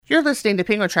You're listening to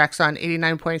Penguin Tracks on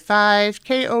 89.5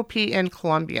 KOP in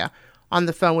Columbia. On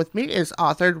the phone with me is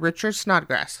author Richard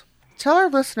Snodgrass. Tell our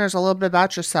listeners a little bit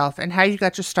about yourself and how you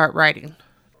got to start writing.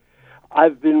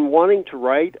 I've been wanting to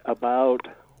write about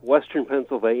Western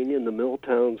Pennsylvania and the mill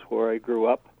towns where I grew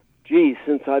up.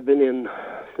 Since I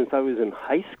was in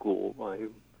high school, I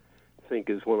think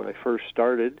is when I first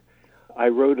started. I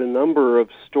wrote a number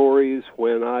of stories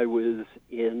when I was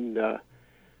in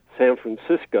San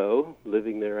Francisco,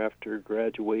 living there after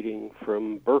graduating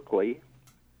from Berkeley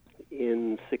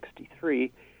in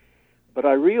 '63. But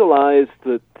I realized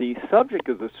that the subject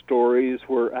of the stories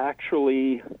were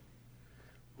actually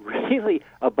really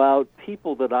about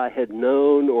people that I had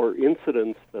known or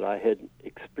incidents that I had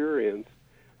experienced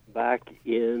back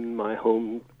in my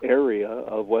home area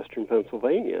of Western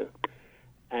Pennsylvania.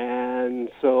 And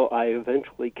so I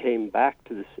eventually came back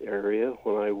to this area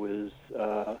when I was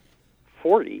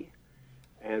 40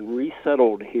 and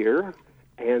resettled here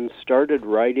and started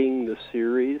writing the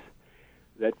series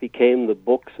that became the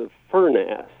books of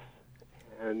Furnass.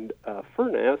 And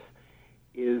Furnass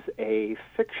is a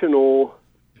fictional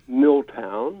mill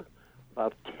town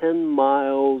about 10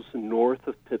 miles north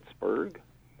of Pittsburgh.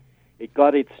 It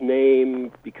got its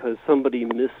name because somebody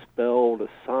misspelled a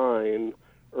sign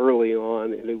early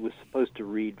on, and it was supposed to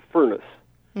read furnace,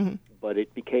 but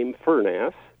it became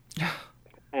Furnass.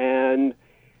 And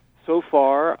so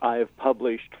far, I've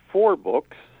published 4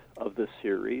 books of the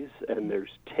series, and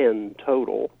there's 10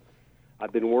 total.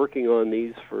 I've been working on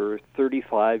these for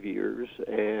 35 years,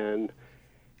 and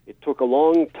it took a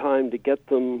long time to get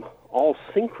them all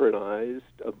synchronized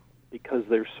because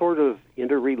they're sort of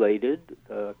interrelated.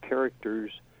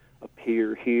 Characters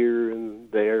appear here and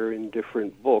there in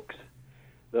different books.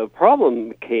 The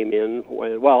problem came in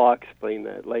when, I'll explain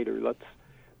that later.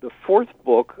 The 4th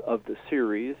book of the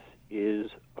series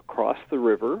is Across the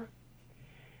River.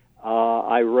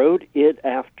 I wrote it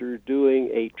after doing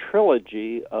a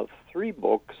trilogy of 3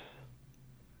 books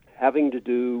having to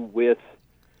do with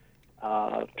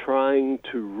trying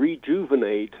to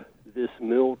rejuvenate this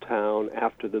mill town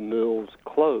after the mills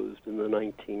closed in the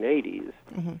 1980s.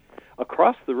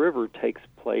 Across the River takes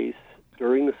place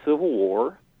during the Civil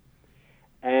War,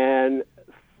 and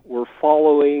we're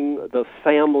following the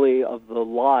family of the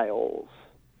Lyles.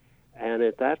 And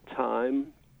at that time,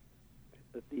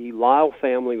 the Lyle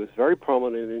family was very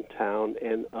prominent in town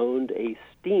and owned a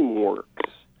steamworks.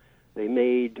 They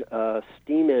made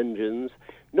steam engines.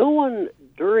 No one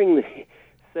during the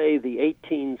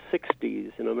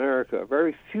 1860s in America,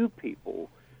 very few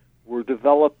people were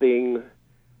developing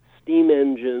steam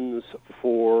engines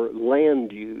for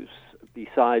land use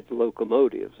besides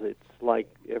locomotives. It's like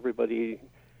everybody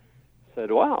said,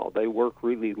 wow, they work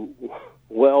really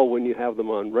well when you have them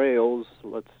on rails.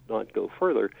 Let's not go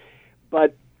further.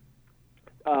 But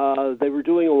they were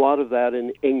doing a lot of that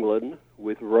in England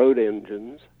with road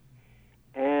engines.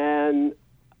 And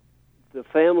the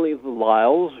family of the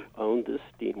Lyles owned this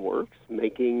steamworks,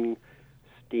 making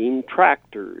steam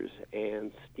tractors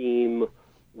and steam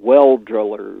well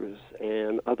drillers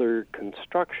and other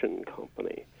construction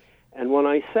company. And when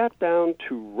I sat down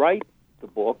to write the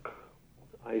book,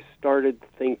 I started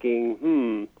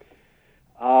thinking,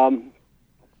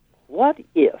 what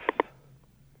if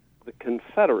the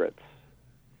Confederates,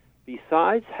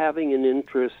 besides having an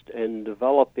interest in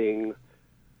developing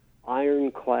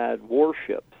ironclad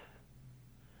warships,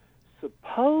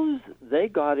 suppose they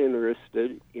got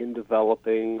interested in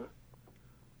developing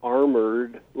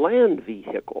armored land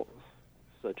vehicles,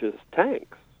 such as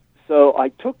tanks. So I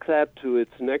took that to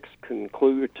its next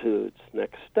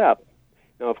step.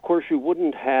 Now, of course, you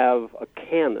wouldn't have a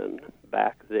cannon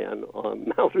back then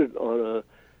mounted on a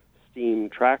steam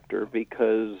tractor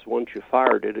because once you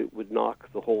fired it, it would knock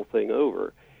the whole thing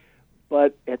over.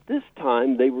 But at this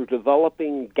time, they were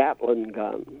developing Gatling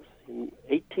guns. In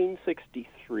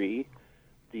 1863,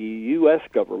 the U.S.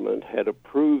 government had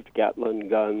approved Gatling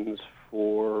guns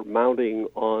for mounting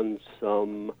on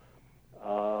some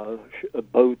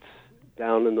boats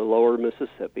down in the lower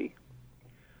Mississippi.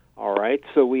 All right,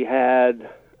 so we had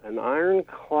an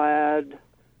ironclad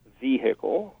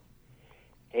vehicle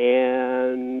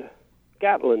and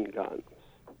Gatling guns.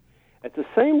 At the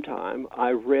same time,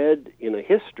 I read in a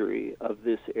history of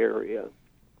this area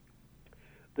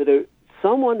that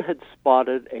someone had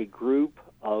spotted a group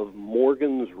of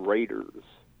Morgan's Raiders.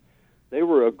 They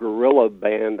were a guerrilla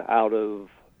band out of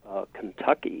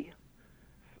Kentucky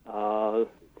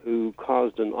who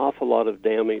caused an awful lot of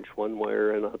damage one way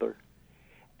or another.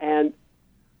 And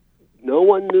no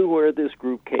one knew where this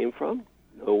group came from.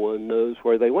 No one knows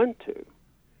where they went to.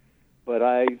 But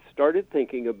I started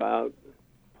thinking about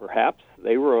perhaps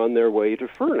they were on their way to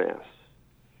Furness.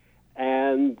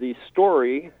 And the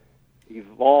story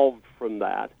evolved from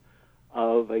that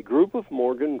of a group of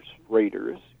Morgan's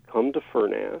raiders come to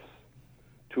Furness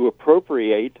to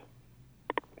appropriate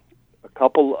a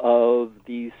couple of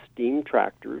these steam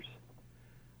tractors,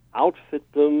 outfit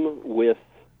them with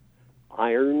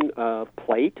iron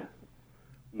plate,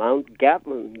 mount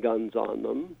Gatling guns on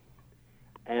them,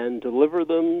 and deliver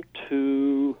them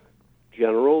to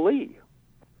General Lee,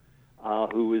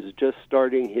 who was just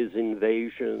starting his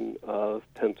invasion of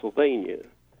Pennsylvania.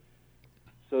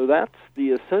 So that's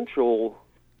the essential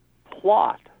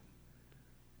plot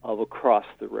of Across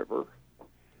the River.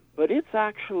 But it's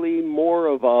actually more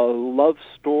of a love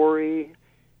story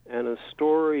and a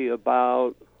story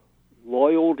about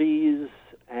loyalties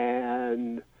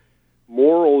and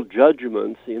moral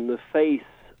judgments in the face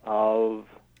of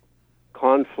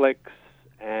conflicts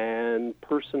and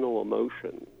personal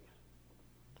emotions.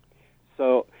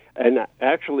 So, and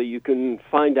actually you can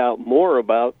find out more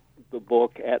about the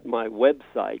book at my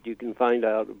website. You can find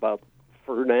out about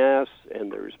Furness,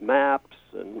 and there's maps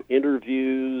and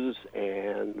interviews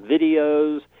and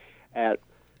videos at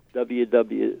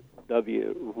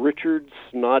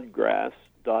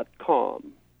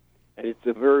www.richardsnodgrass.com. And it's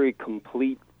a very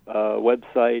complete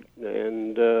website,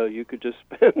 and you could just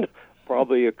spend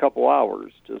probably a couple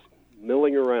hours just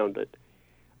milling around it.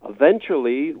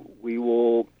 Eventually, we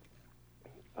will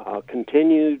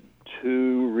continue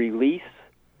to release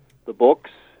the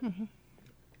books. Mm-hmm.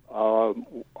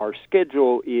 Our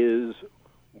schedule is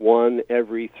one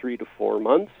every 3 to 4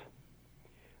 months.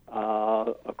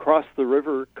 Across the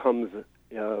River comes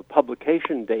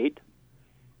publication date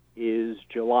is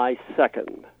July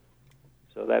 2nd.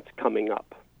 So that's coming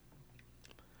up.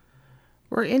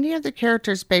 Were any of the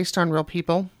characters based on real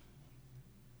people?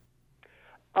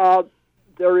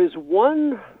 There is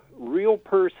one real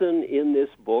person in this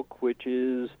book, which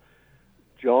is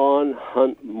John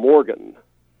Hunt Morgan.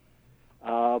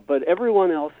 But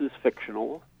everyone else is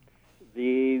fictional.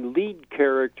 The lead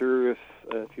character,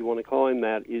 if you want to call him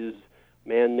that, is a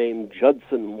man named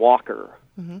Judson Walker,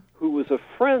 mm-hmm. who was a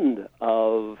friend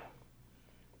of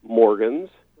Morgan's,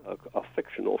 a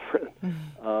fictional friend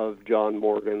mm-hmm. of John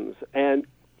Morgan's. And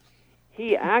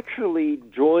he actually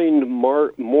joined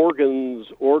Morgan's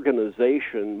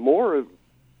organization more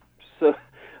so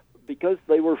because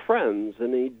they were friends,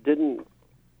 and he didn't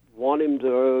want him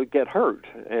to get hurt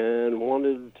and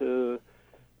wanted to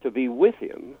be with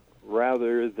him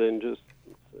rather than just,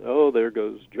 oh, there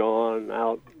goes John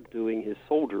out doing his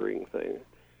soldiering thing.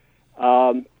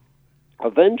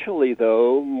 Eventually,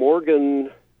 though,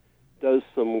 Morgan does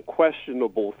some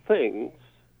questionable things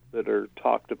that are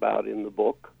talked about in the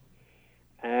book,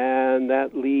 and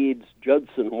that leads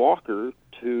Judson Walker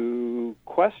to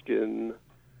question,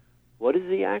 what is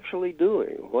he actually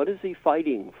doing? What is he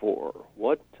fighting for?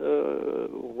 What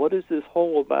is this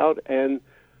whole about? And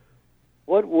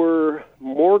what were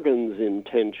Morgan's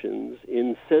intentions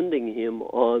in sending him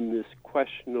on this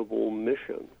questionable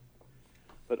mission?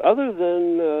 But other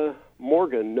than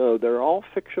Morgan, no, they're all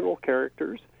fictional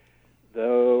characters,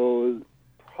 though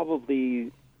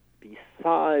probably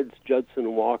besides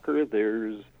Judson Walker,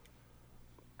 there's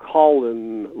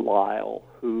Colin Lyle,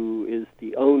 who is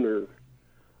the owner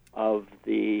of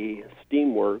the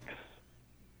steamworks.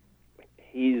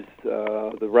 He's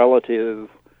the relative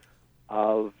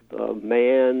of the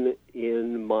man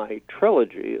in my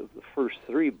trilogy of the first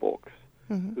 3 books,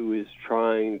 mm-hmm. who is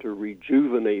trying to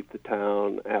rejuvenate the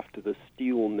town after the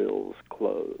steel mills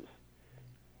close.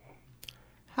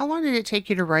 How long did it take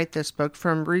you to write this book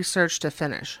from research to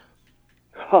finish?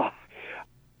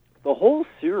 The whole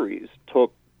series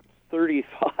took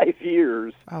 35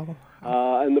 years. Oh.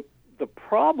 And the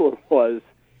problem was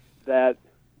that,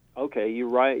 okay,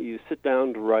 you sit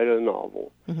down to write a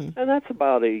novel, mm-hmm. and that's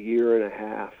about 1.5 years,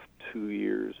 2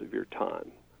 years of your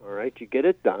time. All right, you get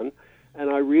it done, and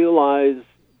I realized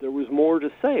there was more to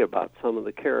say about some of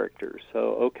the characters.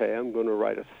 So, okay, I'm going to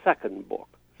write a second book.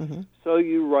 Mm-hmm. So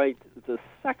you write the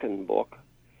second book,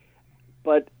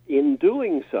 but in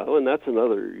doing so, and that's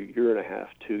another 1.5 years,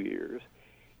 2 years,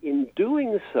 in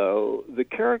doing so, the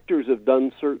characters have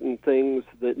done certain things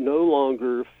that no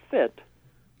longer fit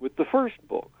with the first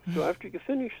book. So after you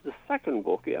finish the second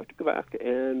book, you have to go back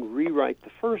and rewrite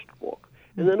the first book.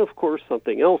 And then, of course,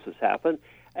 something else has happened,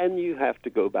 and you have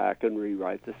to go back and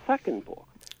rewrite the second book.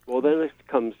 Well, then it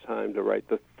comes time to write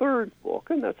the third book,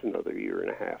 and that's another 1.5 years,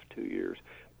 2 years.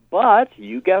 But,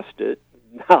 you guessed it,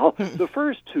 now the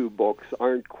first 2 books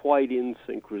aren't quite in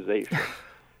synchronization.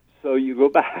 So you go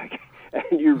back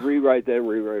and you rewrite them,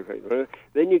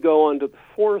 Then you go on to the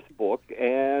 4th book,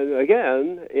 and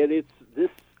again, it's this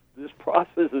this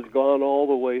process has gone all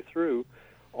the way through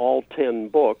all 10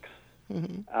 books.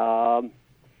 Mm-hmm.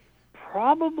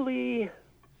 Probably,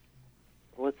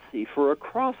 let's see, for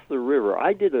Across the River,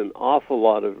 I did an awful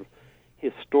lot of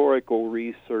historical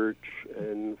research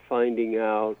and finding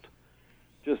out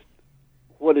just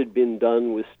what had been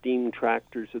done with steam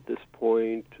tractors at this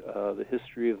point, the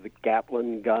history of the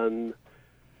Gatling gun,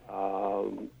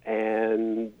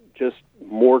 and just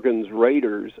Morgan's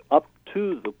Raiders up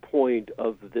to the point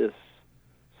of this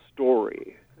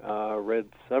story. Read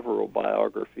several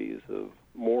biographies of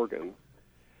Morgan.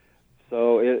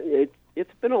 So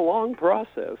it's been a long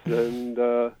process, and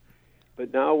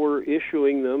but now we're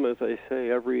issuing them, as I say,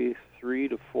 every 3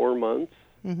 to 4 months,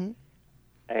 mm-hmm.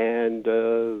 and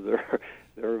they're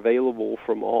available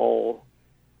from all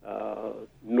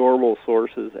normal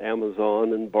sources,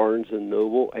 Amazon and Barnes &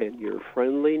 Noble, and your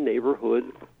friendly neighborhood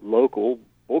local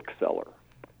bookseller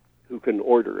who can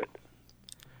order it.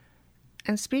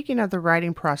 And speaking of the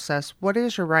writing process, what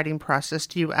is your writing process?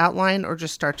 Do you outline or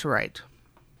just start to write?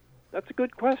 That's a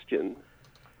good question.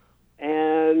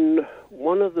 And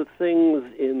one of the things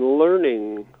in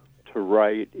learning to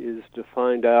write is to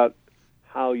find out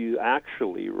how you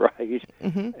actually write,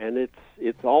 mm-hmm. and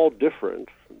it's all different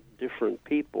from different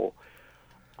people.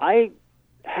 I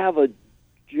have a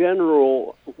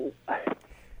general,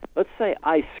 let's say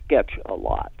I sketch a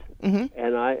lot, mm-hmm.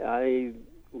 and I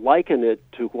liken it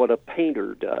to what a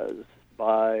painter does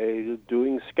by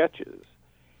doing sketches.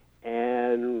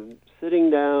 And sitting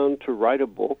down to write a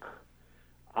book,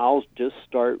 I'll just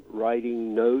start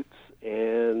writing notes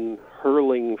and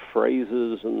hurling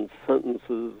phrases and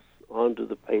sentences onto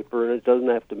the paper, and it doesn't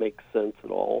have to make sense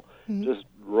at all. Mm-hmm. Just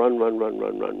run.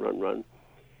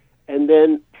 And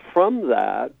then from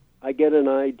that, I get an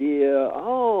idea,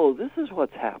 oh, this is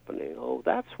what's happening. Oh,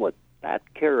 that's what that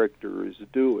character is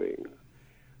doing.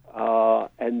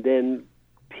 And then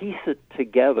piece it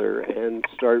together and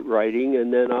start writing,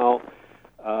 and then I'll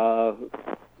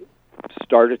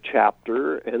start a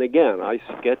chapter, and again, I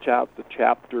sketch out the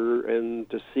chapter and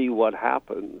to see what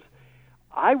happens.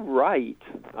 I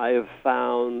have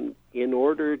found, in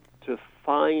order to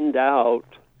find out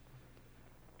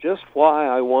just why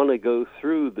I want to go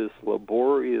through this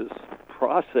laborious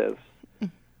process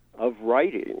of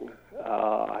writing.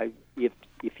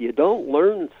 If you don't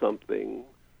learn something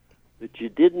that you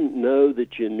didn't know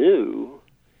that you knew,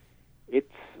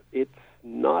 it's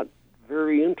not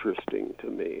very interesting to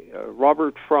me.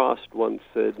 Robert Frost once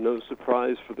said, "No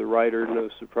surprise for the writer, no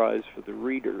surprise for the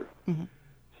reader." Mm-hmm.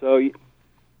 So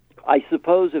I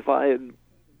suppose if I had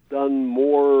done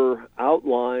more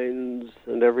outlines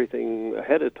and everything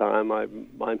ahead of time, I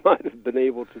might have been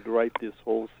able to write this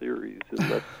whole series in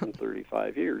less than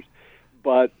 35 years.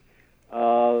 But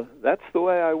that's the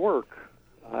way I work.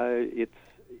 I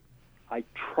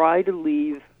try to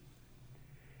leave.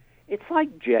 It's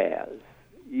like jazz.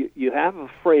 You have a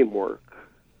framework,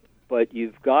 but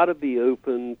you've got to be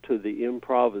open to the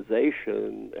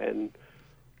improvisation and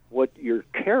what your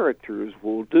characters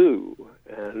will do.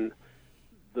 And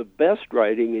the best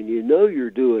writing, and you know you're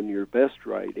doing your best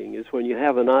writing, is when you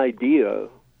have an idea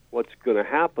what's going to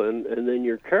happen, and then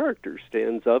your character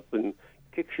stands up and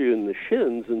kicks you in the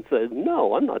shins and says,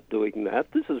 "No, I'm not doing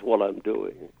that. This is what I'm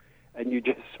doing." And you're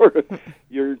just sort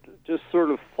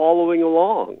of following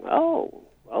along.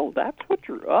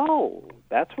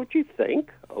 That's what you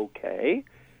think? Okay.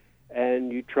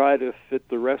 And you try to fit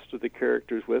the rest of the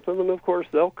characters with them, and of course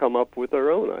they'll come up with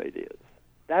their own ideas.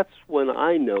 That's when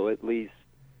I know, at least,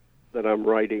 that I'm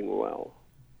writing well.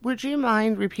 Would you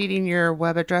mind repeating your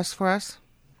web address for us?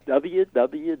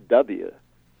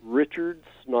 Richard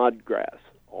Snodgrass,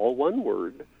 all one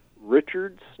word,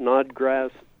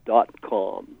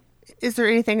 richardsnodgrass.com. Is there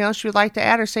anything else you'd like to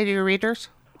add or say to your readers?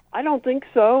 I don't think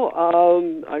so.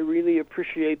 I really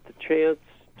appreciate the chance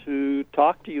to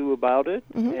talk to you about it,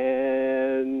 mm-hmm.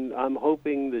 and I'm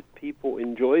hoping that people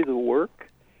enjoy the work,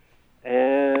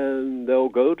 and they'll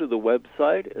go to the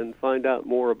website and find out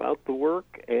more about the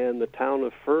work and the town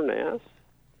of Furnass,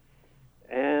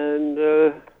 and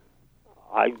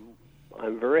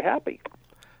I'm very happy.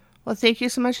 Well, thank you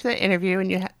so much for the interview,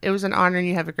 and it was an honor, and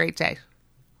you have a great day.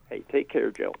 Hey, take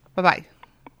care, Joe. Bye-bye.